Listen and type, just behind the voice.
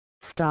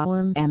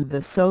Stalin and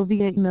the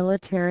Soviet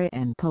military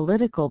and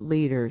political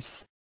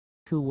leaders,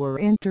 who were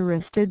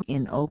interested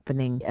in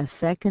opening a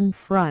second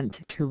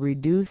front to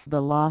reduce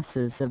the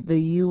losses of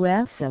the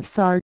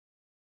USSR.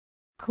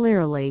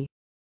 Clearly,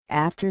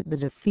 after the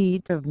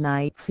defeat of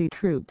Nazi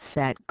troops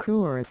at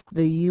Kursk,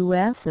 the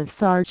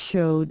USSR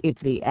showed if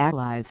the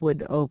Allies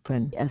would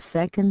open a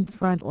second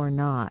front or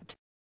not.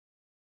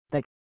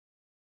 The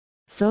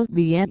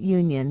Soviet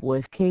Union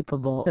was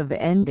capable of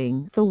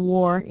ending the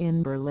war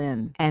in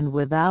Berlin, and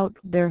without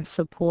their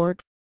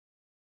support,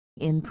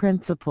 in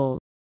principle,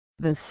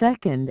 the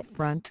second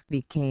front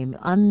became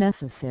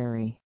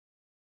unnecessary.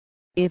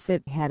 If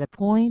it had a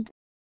point,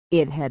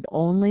 it had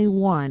only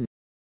one: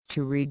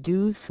 to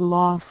reduce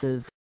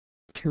losses,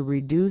 to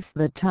reduce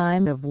the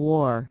time of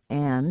war,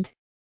 and,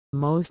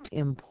 most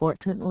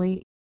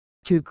importantly,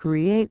 to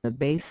create the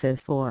basis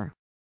for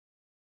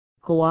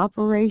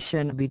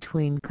cooperation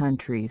between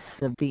countries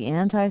of the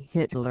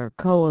anti-Hitler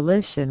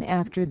coalition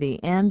after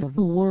the end of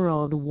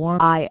World War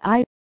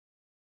I.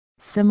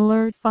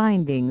 Similar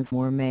findings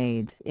were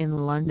made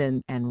in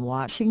London and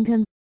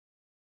Washington.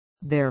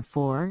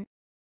 Therefore,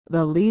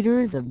 the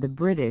leaders of the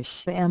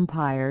British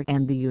Empire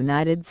and the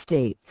United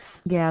States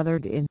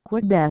gathered in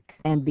Quebec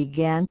and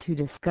began to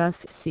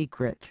discuss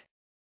secret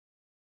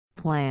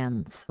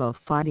plans of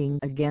fighting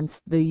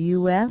against the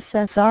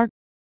USSR,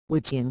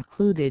 which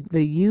included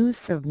the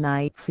use of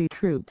Nazi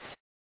troops.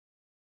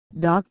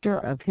 Doctor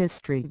of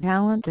History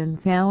Valentin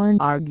Fallon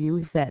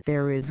argues that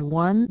there is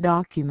one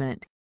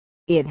document.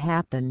 It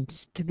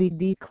happened to be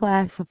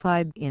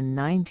declassified in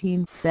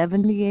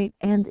 1978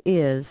 and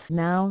is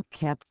now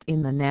kept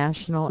in the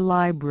National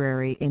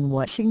Library in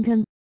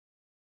Washington.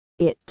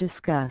 It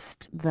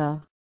discussed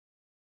the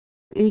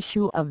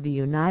issue of the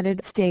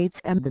United States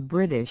and the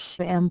British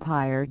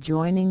Empire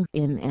joining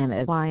in an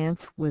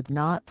alliance with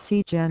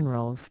Nazi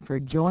generals for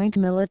joint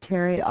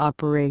military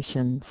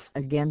operations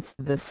against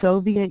the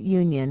Soviet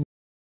Union.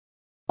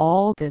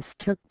 All this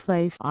took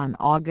place on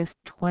August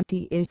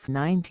 28,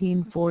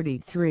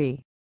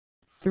 1943,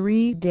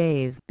 3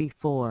 days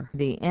before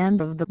the end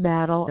of the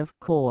Battle of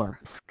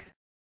Kursk.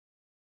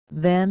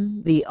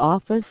 Then the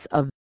Office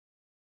of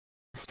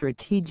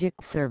Strategic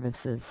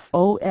Services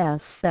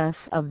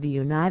 (OSS) of the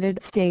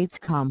United States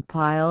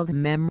compiled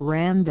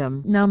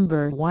Memorandum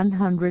Number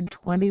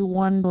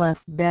 121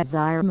 left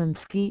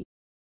Bezyrmansky,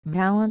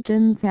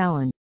 Valentin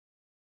Fallon,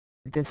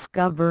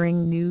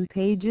 discovering new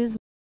pages.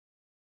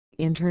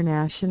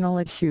 International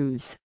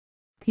Issues,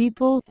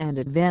 People and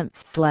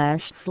Events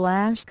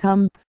 /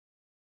 Comp.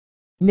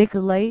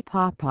 Nikolai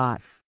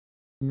Popov,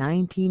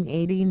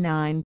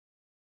 1989.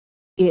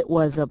 It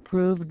was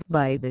approved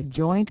by the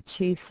Joint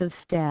Chiefs of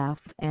Staff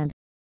and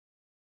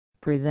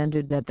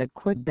presented at the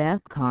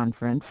Quebec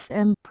Conference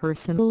and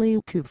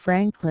personally to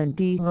Franklin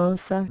D.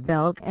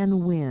 Roosevelt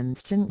and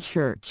Winston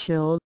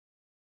Churchill.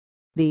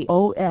 The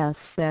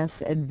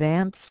OSS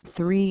advanced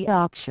 3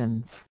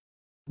 options.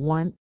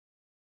 1.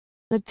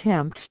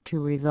 Attempt to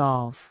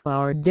resolve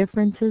our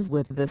differences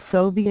with the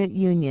Soviet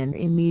Union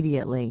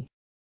immediately,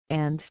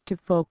 and to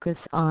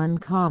focus on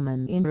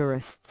common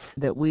interests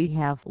that we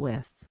have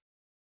with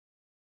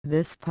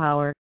this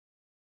power.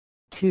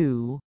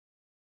 2.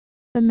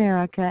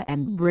 America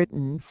and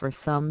Britain for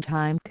some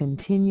time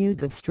continue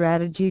the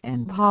strategy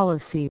and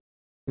policy,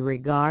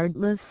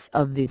 regardless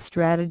of the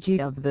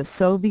strategy of the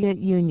Soviet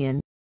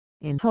Union,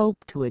 in hope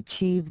to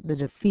achieve the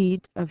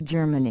defeat of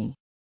Germany,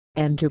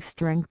 and to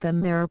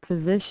strengthen their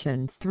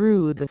position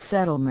through the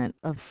settlement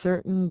of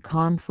certain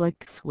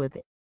conflicts with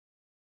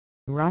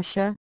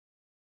Russia.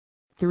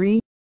 3.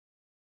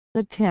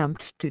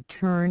 Attempt to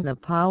turn the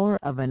power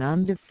of an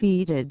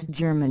undefeated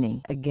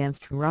Germany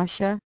against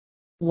Russia,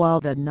 while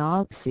the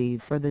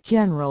Nazis or the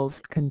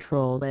generals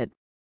control it.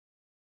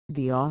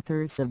 The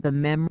authors of the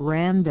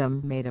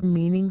memorandum made a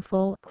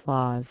meaningful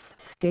clause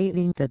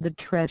stating that the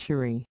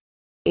Treasury,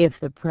 if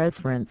the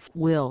preference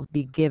will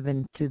be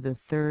given to the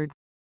third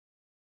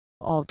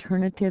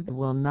alternative,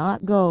 will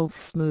not go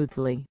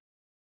smoothly.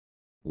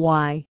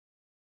 Why?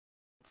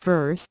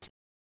 First,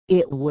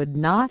 it would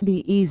not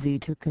be easy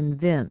to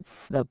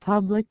convince the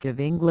public of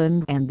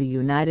England and the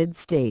United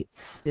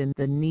States in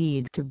the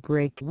need to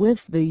break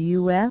with the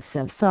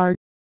USSR.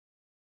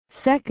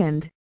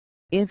 Second,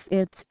 if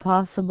it's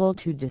possible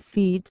to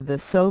defeat the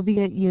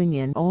Soviet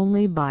Union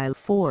only by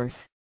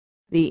force,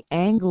 the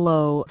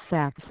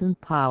Anglo-Saxon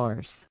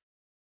powers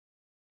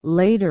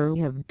later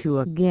have to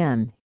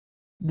again,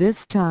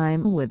 this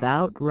time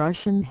without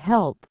Russian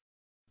help,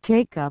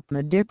 take up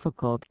the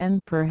difficult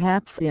and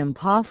perhaps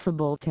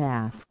impossible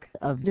task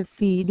of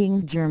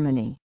defeating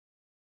Germany.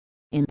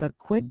 In the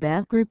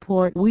Quebec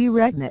report we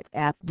read that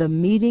at the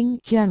meeting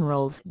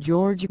Generals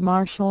George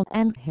Marshall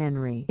and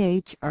Henry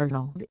H.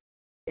 Arnold,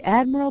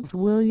 Admirals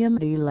William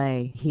D.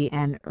 Leahy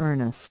and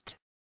Ernest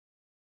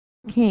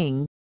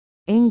King,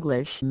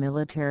 English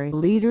military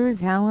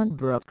leaders Alan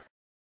Brooke,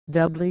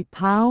 Dudley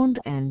Pound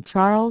and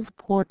Charles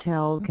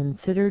Portel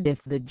considered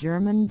if the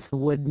Germans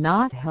would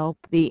not help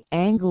the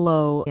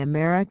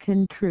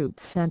Anglo-American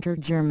troops enter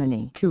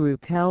Germany to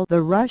repel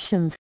the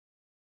Russians,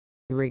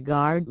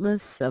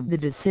 Regardless of the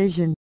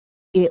decision,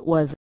 it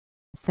was,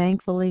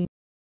 thankfully,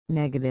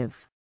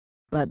 negative.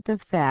 But the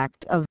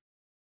fact of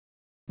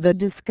the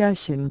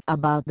discussion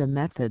about the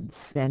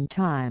methods and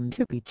time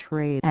to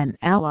betray an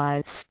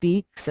ally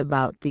speaks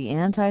about the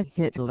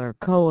anti-Hitler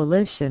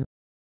coalition.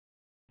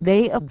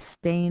 They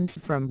abstained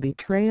from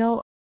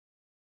betrayal.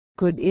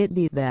 Could it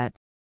be that,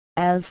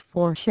 as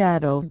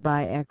foreshadowed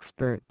by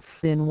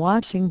experts in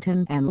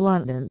Washington and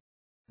London,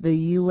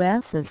 the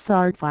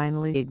USSR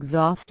finally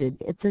exhausted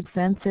its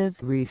offensive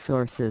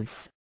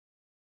resources?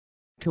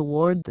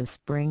 Toward the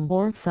spring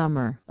or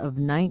summer of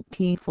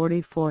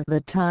 1944,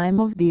 the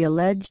time of the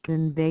alleged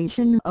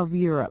invasion of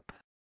Europe,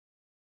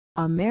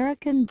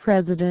 American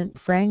President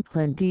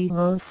Franklin D.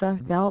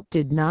 Roosevelt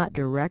did not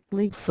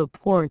directly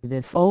support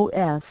this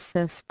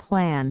OSS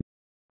plan,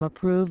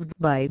 approved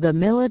by the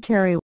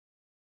military.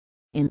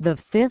 In the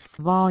fifth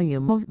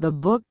volume of the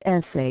book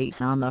Essays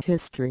on the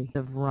History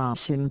of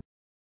Russian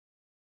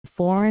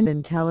Foreign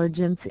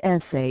Intelligence,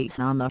 Essays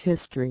on the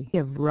History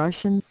of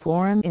Russian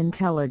Foreign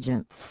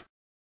Intelligence,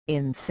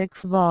 in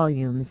 6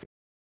 volumes,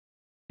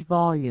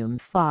 Volume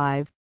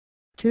 5,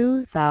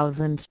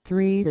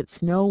 2003,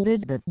 it's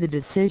noted that the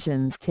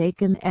decisions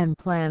taken and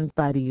planned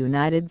by the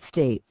United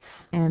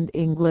States and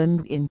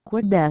England in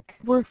Quebec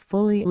were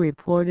fully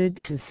reported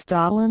to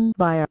Stalin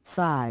by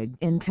outside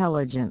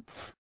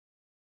intelligence.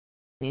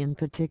 In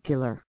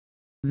particular,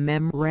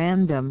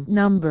 Memorandum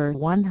Number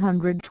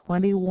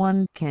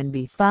 121 can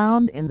be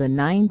found in the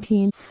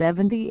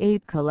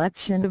 1978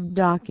 collection of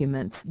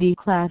documents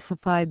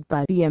declassified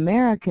by the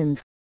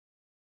Americans.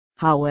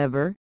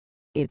 However,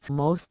 it's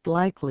most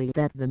likely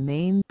that the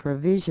main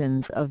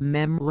provisions of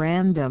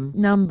Memorandum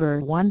Number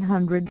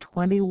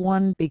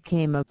 121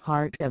 became a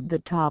part of the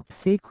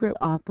top-secret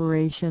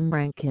Operation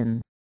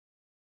Franken.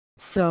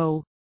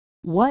 So,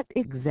 what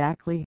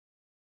exactly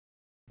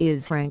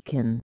is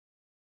Franken?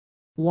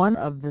 One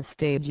of the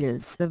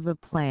stages of the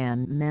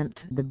plan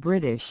meant the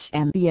British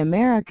and the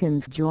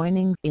Americans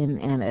joining in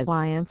an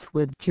alliance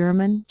with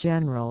German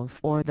generals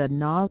or the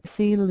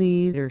Nazi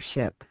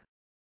leadership.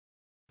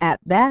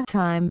 At that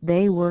time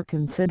they were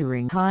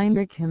considering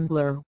Heinrich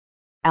Himmler,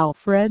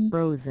 Alfred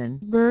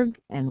Rosenberg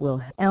and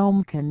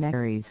Wilhelm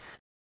Canaris.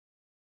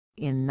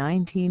 In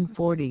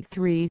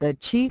 1943 the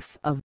chief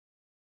of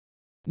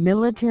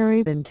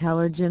military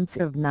intelligence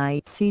of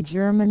Nazi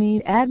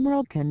Germany,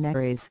 Admiral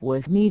Canaris,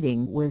 was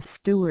meeting with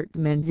Stuart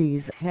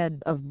Menzies,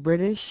 head of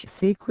British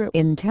Secret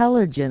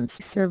Intelligence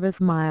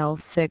Service Mile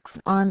 6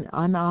 on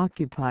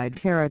unoccupied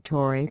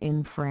territory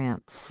in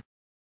France.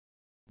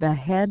 The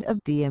head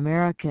of the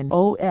American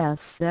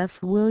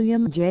OSS,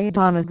 William J.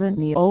 Donovan.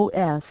 The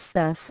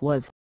OSS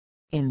was,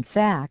 in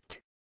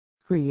fact,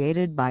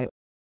 created by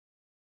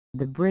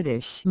the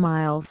British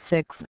Mile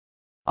 6,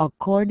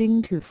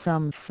 according to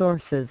some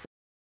sources,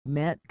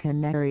 met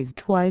Canaris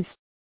twice,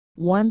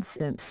 once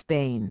in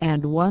Spain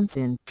and once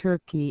in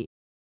Turkey.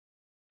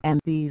 And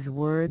these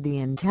were the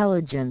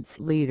intelligence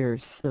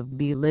leaders of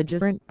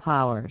belligerent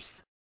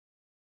powers.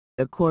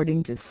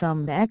 According to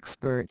some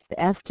expert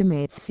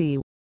estimates,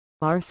 see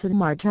Arson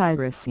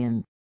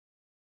Martyrosian,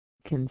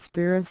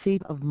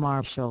 Conspiracy of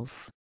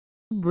Marshals,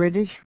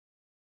 British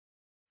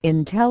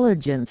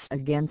Intelligence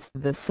Against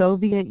the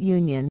Soviet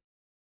Union.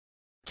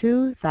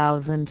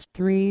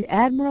 2003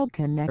 Admiral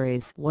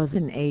Canaris was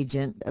an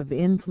agent of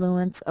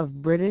influence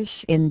of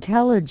British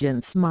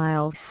intelligence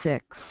Mile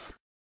 6.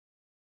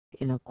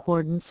 In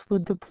accordance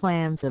with the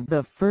plans of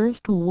the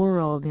First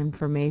World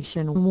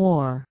Information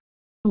War,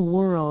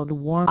 World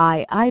War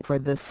II for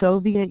the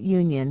Soviet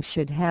Union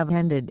should have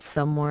ended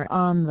somewhere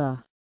on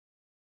the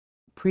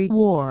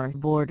pre-war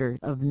border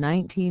of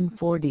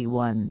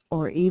 1941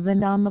 or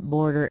even on the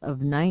border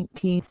of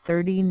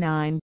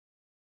 1939.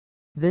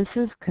 This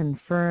is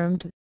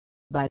confirmed,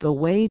 by the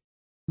way,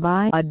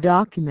 by a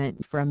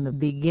document from the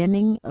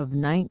beginning of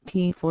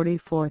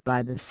 1944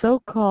 by the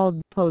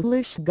so-called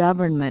Polish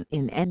government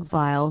in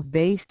exile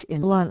based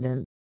in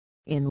London,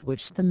 in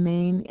which the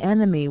main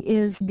enemy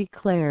is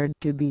declared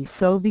to be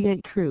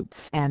Soviet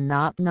troops and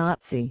not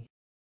Nazi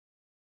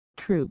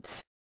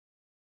troops.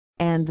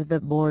 And the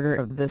border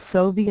of the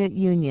Soviet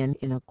Union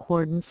in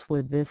accordance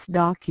with this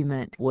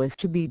document was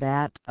to be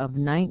that of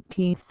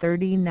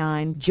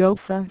 1939.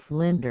 Joseph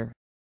Linder,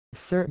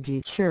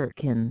 Sergei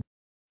Churkin,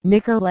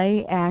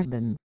 Nikolai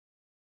Agin.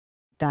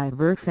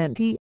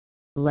 Diversenti,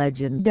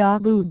 Legenda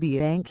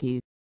Lubyanki,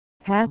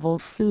 Pavel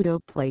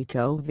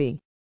Pseudo-Plato v.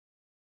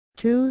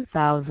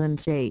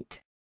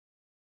 2008.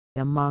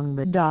 Among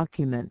the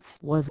documents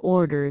was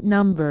Order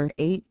Number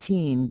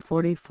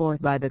 1844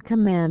 by the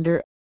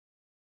commander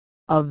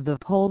of the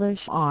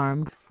Polish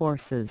Armed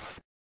Forces,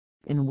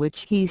 in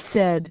which he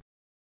said,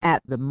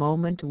 at the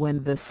moment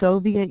when the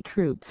Soviet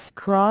troops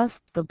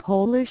crossed the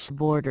Polish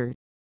border,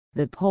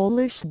 the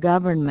Polish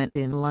government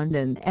in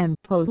London and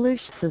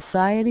Polish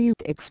society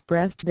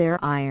expressed their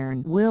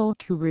iron will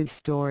to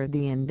restore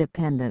the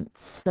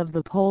independence of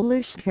the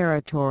Polish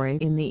territory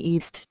in the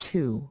East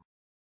to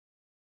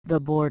the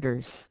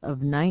borders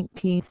of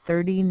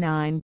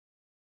 1939.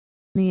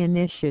 The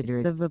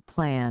initiator of the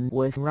plan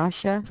was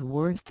Russia's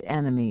worst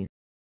enemy,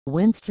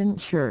 Winston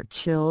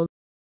Churchill.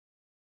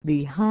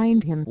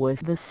 Behind him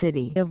was the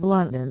City of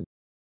London,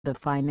 the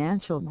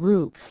financial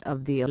groups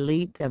of the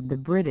elite of the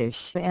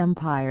British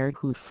Empire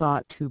who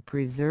sought to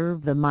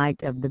preserve the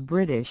might of the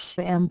British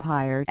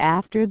Empire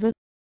after the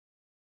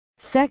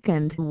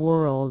Second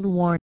World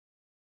War.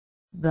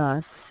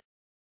 Thus,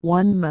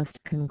 one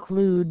must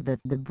conclude that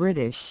the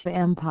British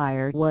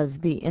Empire was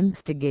the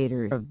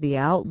instigator of the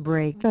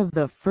outbreak of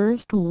the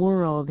First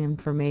World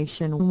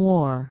Information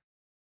War.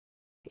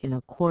 In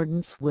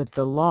accordance with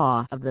the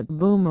law of the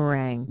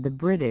boomerang, the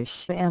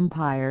British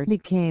Empire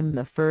became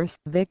the first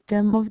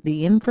victim of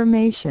the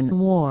Information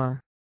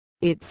War.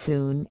 It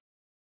soon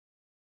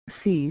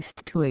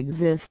ceased to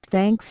exist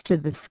thanks to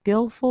the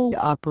skillful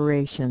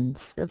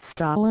operations of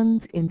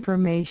Stalin's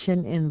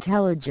information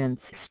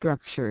intelligence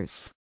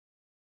structures.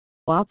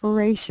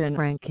 Operation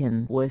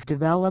Rankin was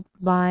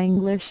developed by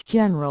English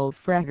General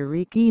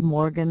Frederick E.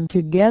 Morgan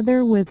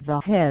together with the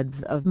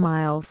heads of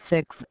Mile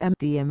 6 and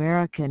the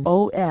American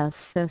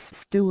OSS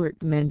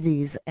Stuart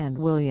Menzies and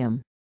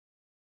William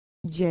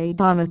J.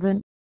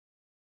 Donovan.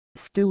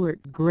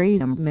 Stuart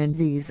Graham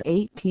Menzies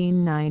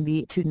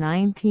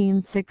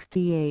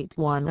 1890–1968,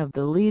 one of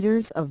the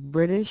leaders of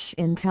British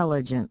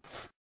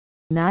intelligence.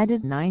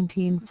 Knighted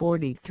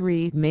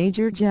 1943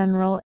 Major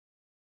General.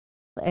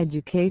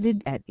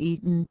 Educated at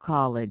Eton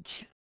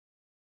College.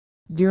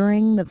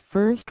 During the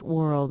First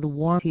World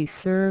War he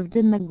served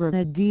in the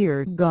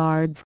Grenadier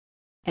Guards,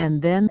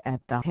 and then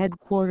at the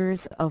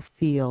headquarters of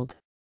Field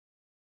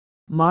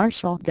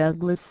Marshal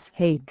Douglas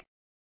Haig,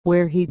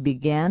 where he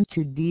began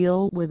to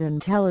deal with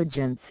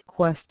intelligence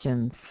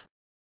questions.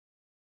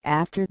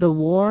 After the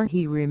war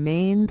he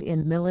remained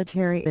in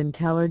military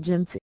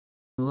intelligence,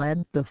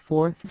 led the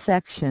 4th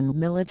Section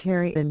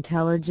Military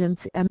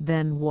Intelligence and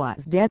then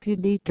was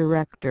Deputy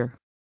Director.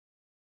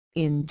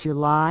 In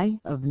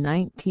July of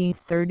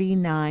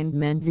 1939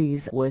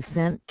 Menzies was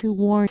sent to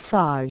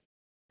Warsaw,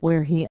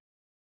 where he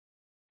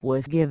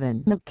was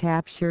given the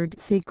captured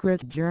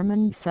secret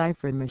German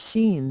cipher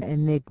machine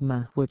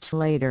Enigma, which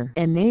later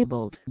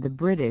enabled the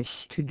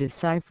British to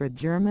decipher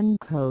German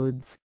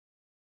codes.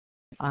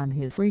 On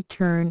his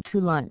return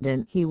to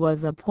London he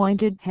was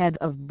appointed head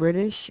of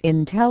British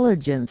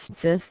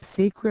Intelligence's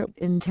Secret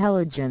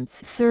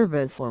Intelligence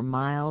Service for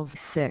Miles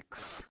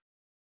 6.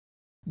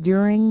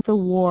 During the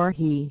war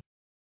he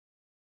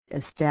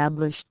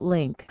established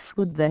links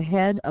with the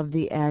head of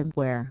the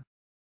Adware,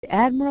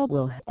 Admiral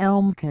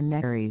Wilhelm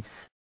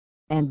Canaris,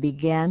 and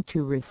began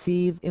to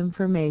receive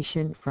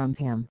information from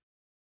him.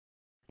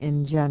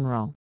 In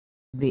general,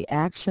 the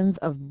actions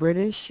of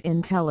British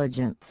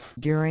intelligence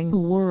during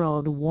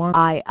World War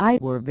II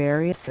were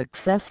very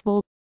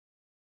successful.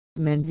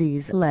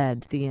 Menzies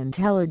led the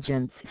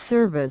intelligence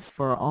service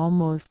for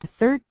almost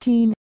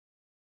 13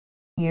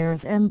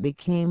 years and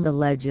became a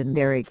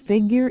legendary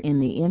figure in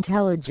the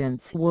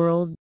intelligence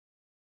world.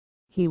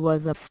 He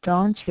was a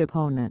staunch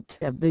opponent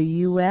of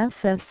the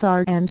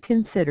USSR and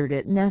considered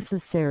it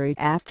necessary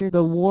after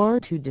the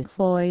war to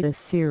deploy a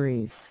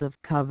series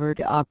of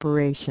covert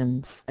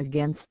operations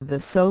against the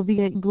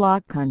Soviet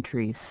bloc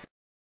countries.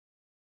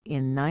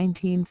 In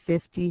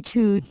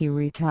 1952 he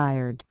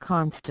retired.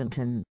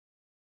 Konstantin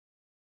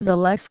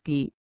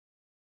Zaleski,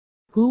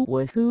 who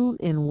was who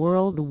in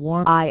World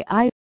War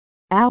II,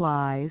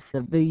 Allies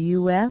of the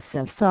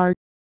USSR.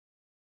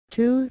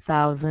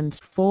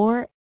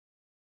 2004.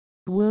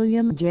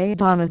 William J.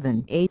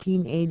 Donovan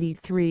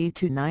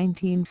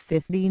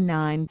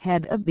 1883–1959,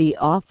 head of the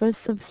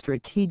Office of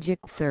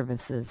Strategic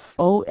Services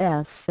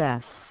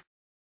 (OSS).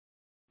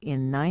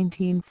 In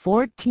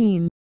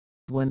 1914,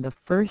 when the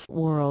First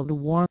World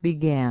War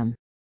began,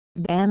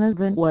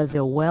 Donovan was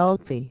a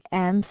wealthy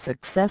and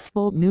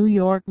successful New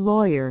York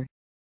lawyer.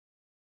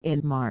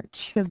 In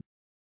March of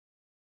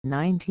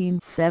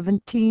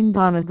 1917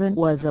 Donovan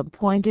was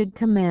appointed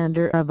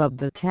commander of a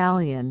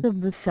battalion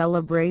of the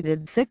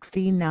celebrated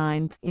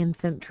 69th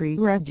Infantry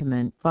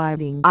Regiment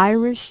Fighting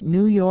Irish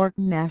New York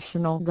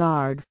National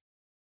Guard.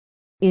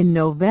 In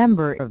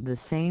November of the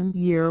same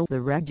year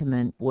the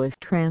regiment was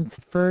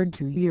transferred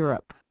to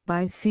Europe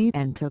by sea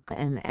and took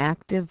an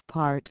active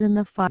part in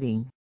the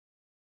fighting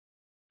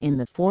in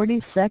the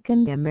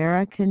 42nd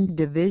American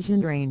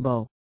Division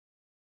Rainbow.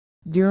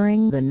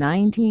 During the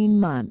 19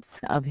 months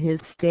of his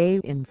stay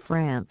in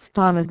France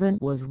Donovan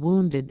was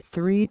wounded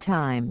 3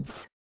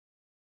 times.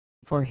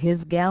 For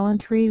his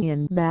gallantry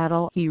in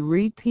battle he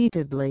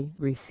repeatedly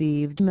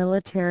received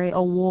military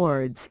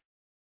awards.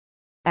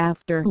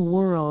 After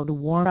World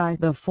War I,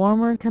 the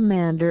former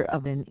commander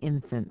of an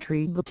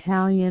infantry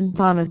battalion,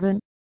 Donovan,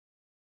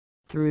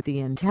 through the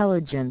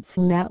intelligence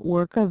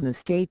network of the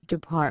State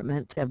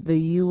Department of the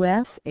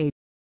USA,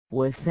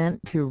 was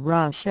sent to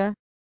Russia,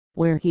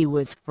 where he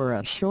was for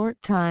a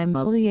short time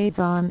a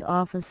liaison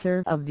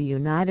officer of the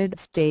United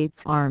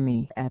States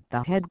Army at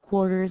the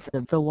headquarters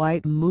of the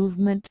White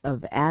Movement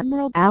of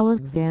Admiral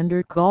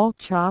Alexander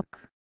Kolchak.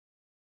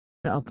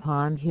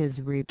 Upon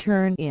his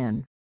return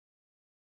in